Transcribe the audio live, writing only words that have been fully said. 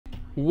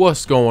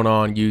What's going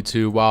on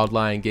YouTube? Wild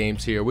Lion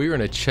Games here. We're going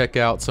to check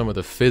out some of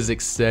the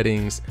physics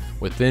settings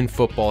within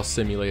Football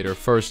Simulator.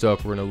 First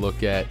up, we're going to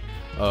look at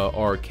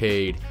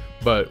arcade,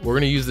 but we're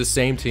going to use the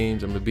same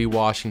teams. I'm going to be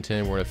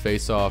Washington. We're going to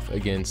face off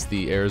against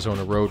the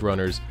Arizona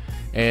Roadrunners.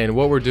 And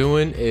what we're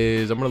doing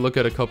is I'm going to look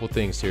at a couple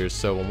things here.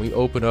 So when we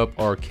open up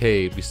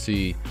arcade, we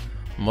see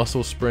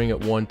muscle spring at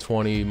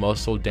 120,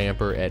 muscle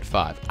damper at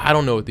 5. I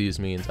don't know what these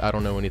means. I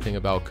don't know anything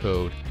about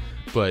code,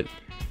 but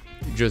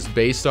just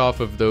based off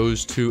of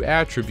those two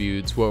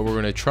attributes, what we're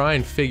going to try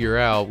and figure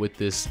out with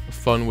this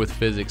Fun with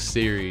Physics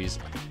series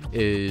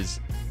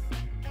is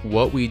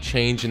what we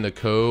change in the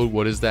code.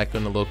 What is that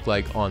going to look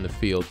like on the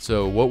field?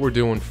 So what we're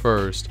doing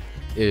first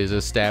is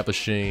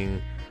establishing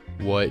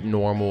what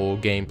normal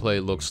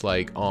gameplay looks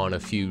like on a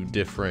few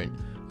different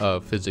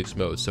physics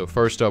modes. So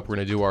first up, we're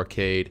going to do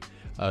arcade.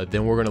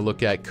 Then we're going to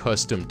look at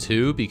custom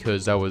 2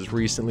 because that was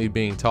recently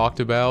being talked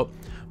about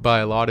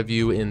by a lot of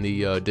you in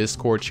the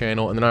Discord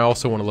channel. And then I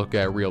also want to look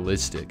at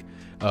realistic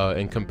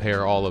and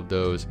compare all of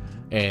those.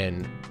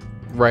 And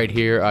right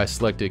here I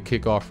selected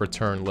kickoff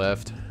return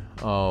left.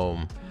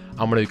 I'm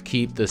going to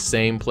keep the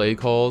same play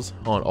calls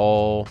on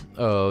all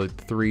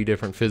 3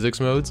 different physics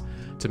modes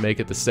to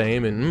make it the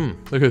same. And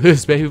look at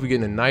this, baby, we're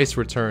getting a nice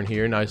return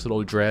here, nice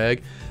little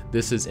drag.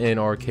 This is in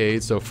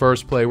arcade. So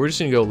first play, we're just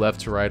gonna go left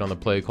to right on the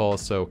play call.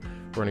 So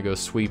we're gonna go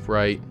sweep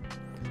right,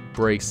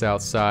 breaks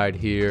outside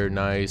here,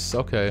 nice.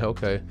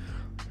 Okay.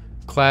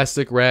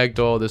 Classic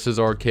ragdoll. This is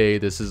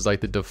arcade. This is like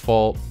the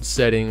default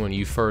setting when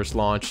you first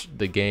launch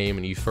the game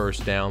and you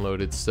first download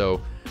it. So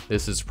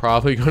this is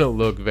probably going to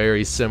look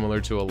very similar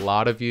to a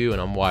lot of you,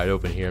 and I'm wide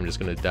open here. I'm just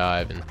going to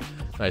dive and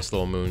nice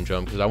little moon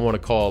jump because I want to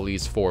call at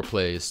least 4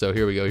 plays. So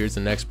here we go. Here's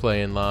the next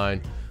play in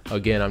line.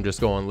 Again, I'm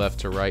just going left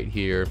to right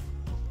here.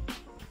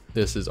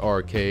 This is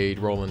arcade,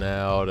 rolling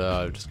out.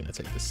 I'm just going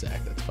to take the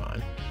sack. That's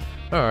fine.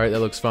 All right, that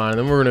looks fine.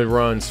 Then we're going to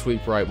run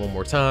sweep right one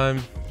more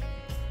time.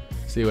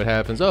 See what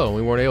happens. Oh,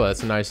 we weren't able.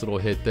 That's a nice little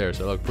hit there,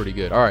 so that looked pretty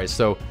good. All right,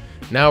 so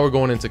now we're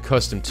going into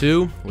custom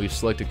 2. We've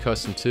selected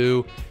custom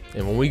 2,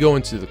 and when we go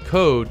into the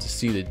code to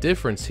see the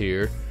difference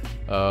here,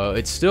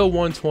 it's still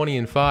 120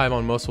 and 5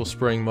 on muscle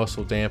spring,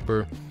 muscle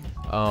damper.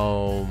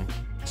 So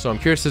I'm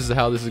curious as to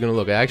how this is going to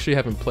look. I actually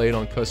haven't played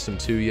on custom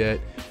 2 yet,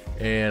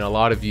 and a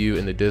lot of you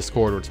in the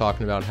Discord were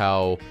talking about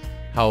how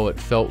it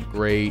felt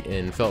great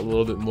and felt a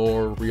little bit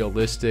more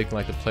realistic,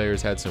 like the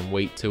players had some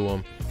weight to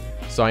them.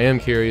 So I am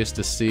curious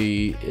to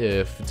see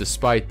if,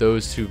 despite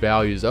those 2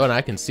 values, and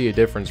I can see a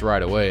difference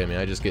right away. I mean,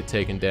 I just get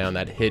taken down.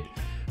 That hit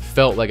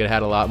felt like it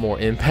had a lot more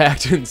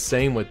impact, and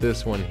same with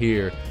this one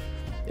here.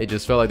 It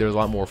just felt like there was a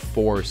lot more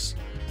force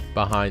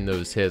behind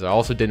those hits. I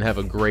also didn't have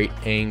a great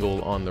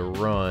angle on the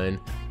run,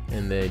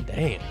 and then,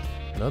 damn,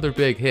 another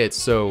big hit.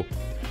 So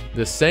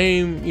the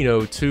same,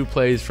 2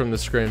 plays from the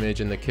scrimmage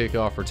and the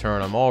kickoff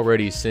return, I'm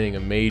already seeing a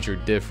major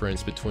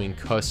difference between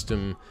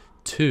custom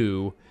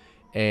 2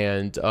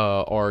 and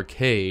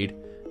arcade.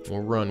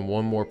 We'll run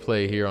one more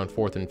play here on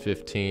 4th and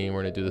 15.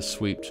 We're gonna do the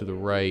sweep to the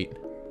right.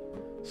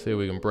 See if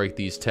we can break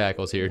these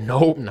tackles here.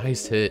 Nope,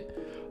 nice hit.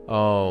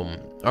 All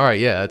right,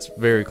 yeah, that's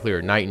very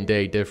clear. Night and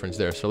day difference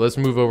there. So let's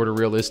move over to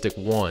realistic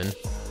 1,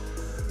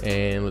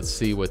 and let's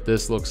see what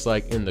this looks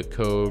like in the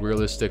code.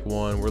 Realistic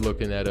 1, we're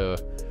looking at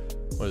a,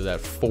 what is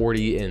that,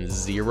 40 and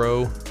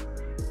 0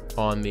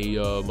 on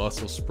the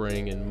muscle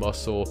spring and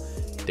muscle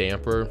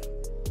damper.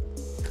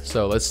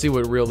 So let's see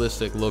what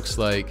realistic looks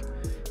like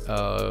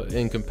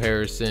in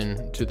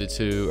comparison to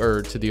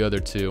the other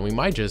 2. We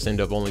might just end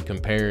up only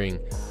comparing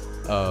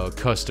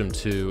custom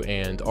 2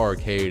 and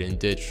arcade and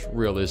ditch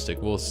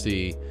realistic. We'll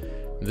see.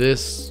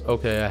 This,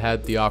 okay, I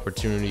had the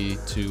opportunity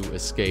to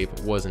escape,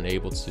 wasn't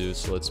able to,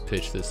 so let's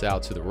pitch this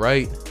out to the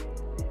right.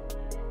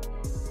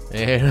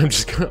 And I'm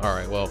just gonna, all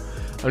right, well,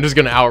 I'm just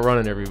gonna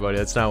outrun everybody.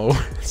 That's not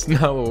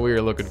what we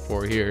were looking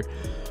for here.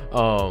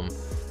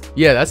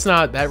 Yeah, that's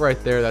not that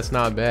right there. That's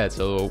not bad.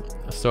 So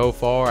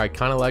far, I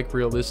kind of like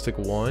realistic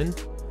 1.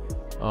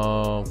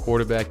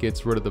 Quarterback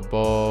gets rid of the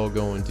ball,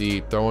 going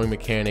deep. Throwing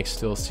mechanics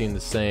still seem the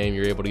same.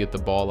 You're able to get the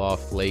ball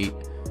off late.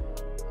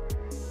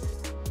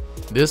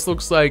 This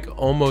looks like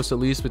almost, at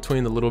least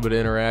between the little bit of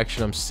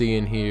interaction I'm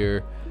seeing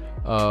here,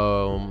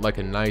 like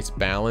a nice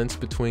balance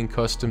between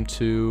custom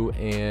 2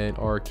 and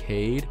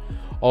arcade.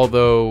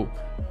 Although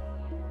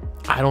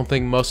I don't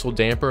think muscle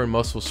damper and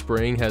muscle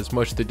spring has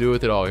much to do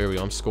with it. Oh, here we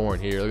go. I'm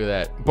scoring here. Look at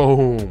that.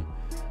 Boom.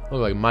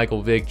 Look like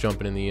Michael Vick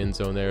jumping in the end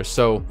zone there.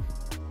 So,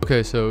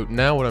 okay, so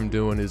now what I'm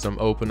doing is I'm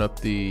opening up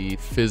the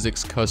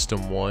physics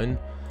custom 1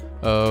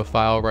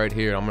 file right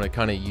here. I'm going to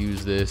kind of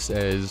use this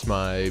as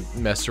my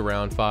mess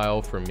around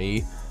file for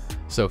me.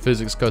 So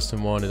physics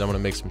custom 1 is I'm going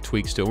to make some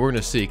tweaks to it. We're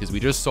going to see, because we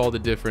just saw the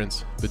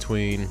difference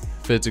between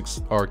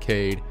physics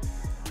arcade,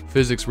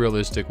 physics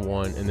realistic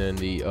 1, and then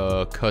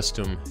the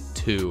custom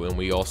 2, and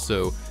we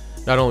also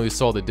not only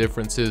saw the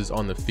differences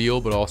on the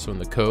field but also in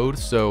the code.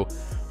 So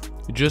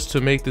just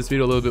to make this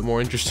video a little bit more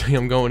interesting,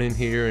 I'm going in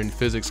here in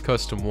physics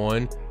custom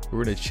 1.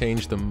 We're going to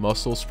change the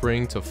muscle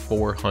spring to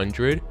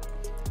 400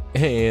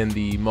 and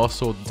the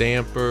muscle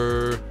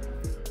damper,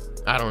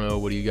 I don't know,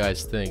 what do you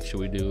guys think? Should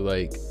we do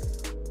like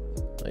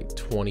like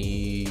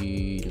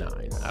 29.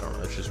 I don't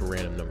know, it's just a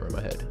random number in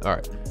my head. All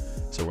right,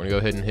 so we're gonna go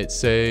ahead and hit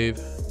save.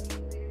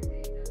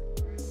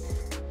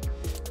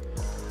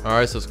 All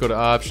right, so let's go to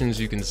options.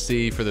 You can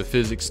see for the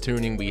physics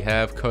tuning, we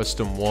have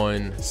custom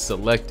 1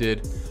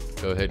 selected.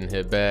 Go ahead and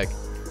hit back,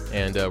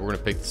 and we're gonna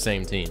pick the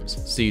same teams.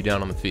 See you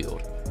down on the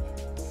field.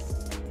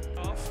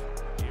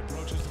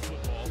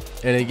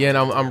 And again,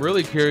 I'm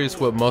really curious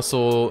what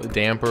muscle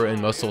damper and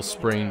muscle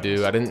spring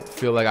do. I didn't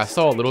feel like I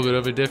saw a little bit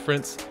of a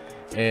difference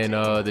in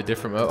the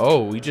different.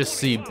 Oh, we just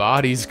see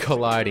bodies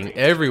colliding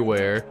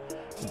everywhere.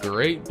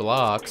 Great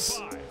blocks.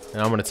 And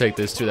I'm going to take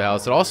this to the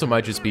house. It also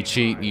might just be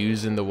cheap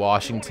using the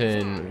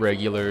Washington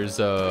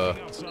regulars. Oh,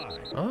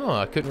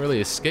 I couldn't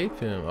really escape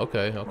him.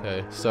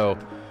 Okay. So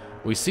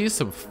we see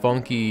some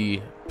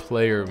funky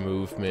player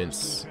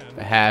movements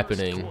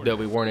happening that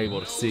we weren't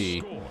able to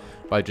see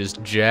by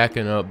just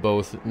jacking up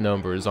both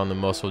numbers on the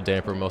muscle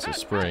damper, muscle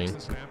spring.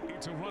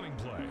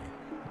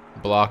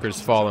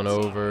 Blockers falling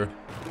over.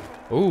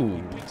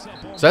 Ooh.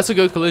 So that's a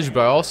good collision,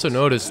 but I also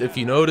noticed, if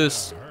you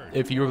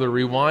were to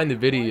rewind the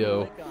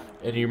video,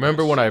 and you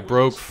remember when I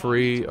broke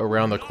free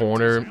around the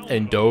corner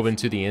and dove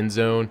into the end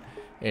zone,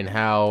 and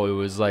how it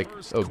was like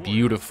a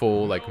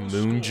beautiful like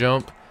moon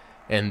jump,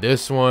 and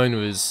this one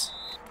was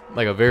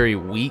like a very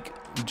weak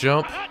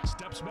jump.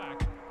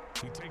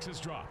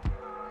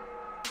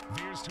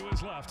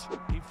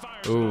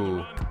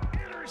 Ooh.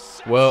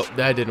 Well,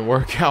 that didn't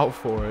work out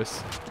for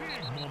us,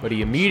 but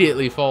he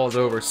immediately falls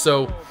over.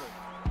 So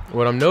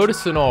what I'm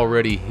noticing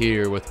already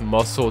here with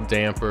muscle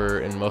damper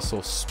and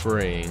muscle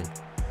spring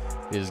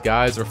is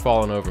guys are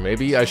falling over.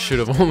 Maybe I should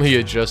have only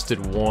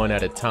adjusted 1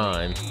 at a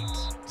time,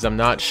 because I'm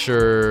not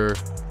sure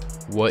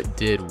what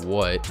did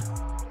what.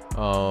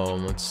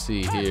 Let's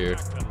see here.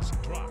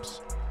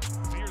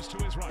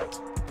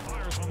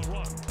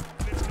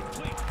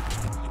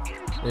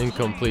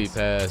 Incomplete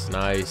pass,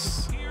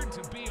 nice.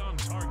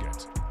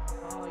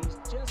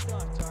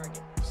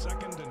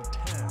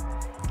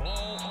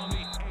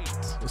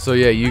 So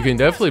yeah, you can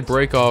definitely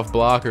break off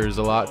blockers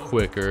a lot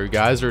quicker.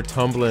 Guys are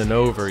tumbling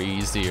over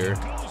easier.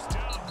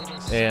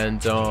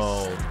 And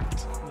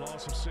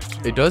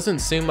it doesn't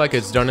seem like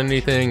it's done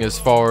anything as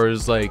far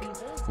as like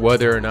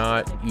whether or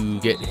not you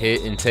get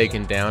hit and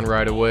taken down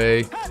right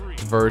away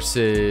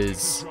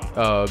versus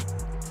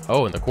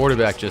oh, and the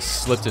quarterback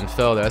just slipped and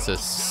fell. That's a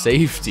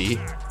safety.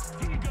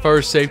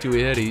 First safety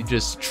we had, he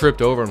just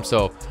tripped over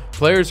himself.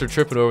 Players are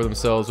tripping over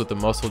themselves with the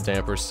muscle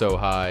damper so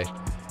high,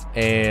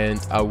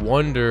 and I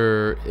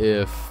wonder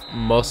if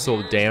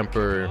muscle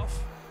damper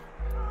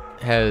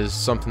has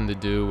something to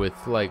do with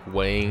like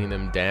weighing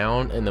them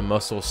down, and the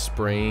muscle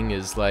spring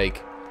is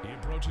like,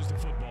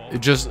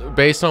 just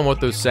based on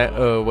what those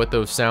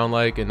sound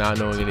like and not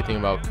knowing anything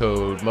about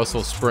code,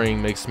 muscle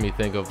spring makes me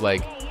think of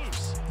like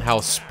how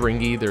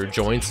springy their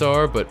joints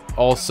are. But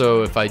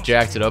also, if I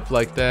jacked it up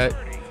like that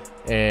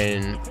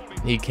and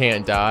he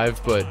can't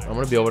dive, but I'm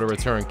gonna be able to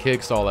return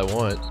kicks all I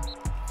want,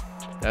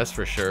 that's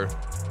for sure.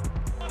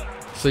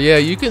 So yeah,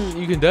 you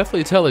can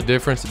definitely tell a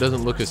difference. It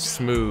doesn't look as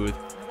smooth,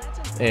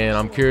 and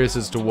I'm curious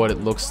as to what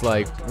it looks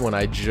like when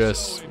I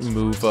just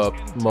move up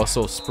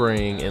muscle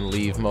spring and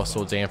leave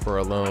muscle damper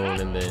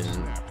alone, and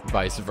then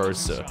vice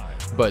versa.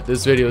 But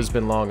this video has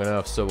been long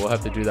enough, so we'll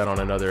have to do that on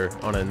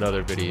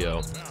another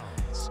video.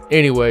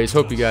 Anyways,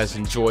 hope you guys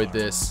enjoyed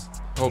this.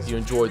 Hope you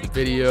enjoyed the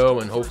video,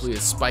 and hopefully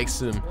it spikes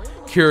some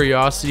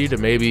curiosity to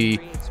maybe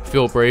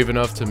feel brave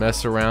enough to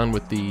mess around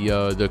with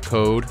the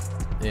code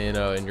in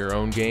your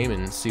own game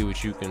and see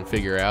what you can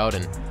figure out.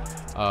 And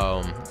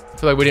I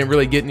feel like we didn't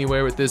really get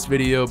anywhere with this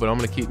video, but I'm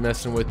gonna keep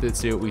messing with it,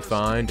 see what we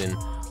find, and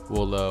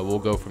we'll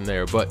go from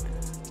there. But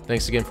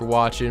thanks again for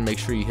watching. Make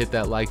sure you hit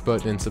that like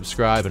button and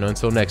subscribe, and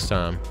until next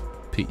time,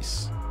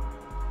 peace.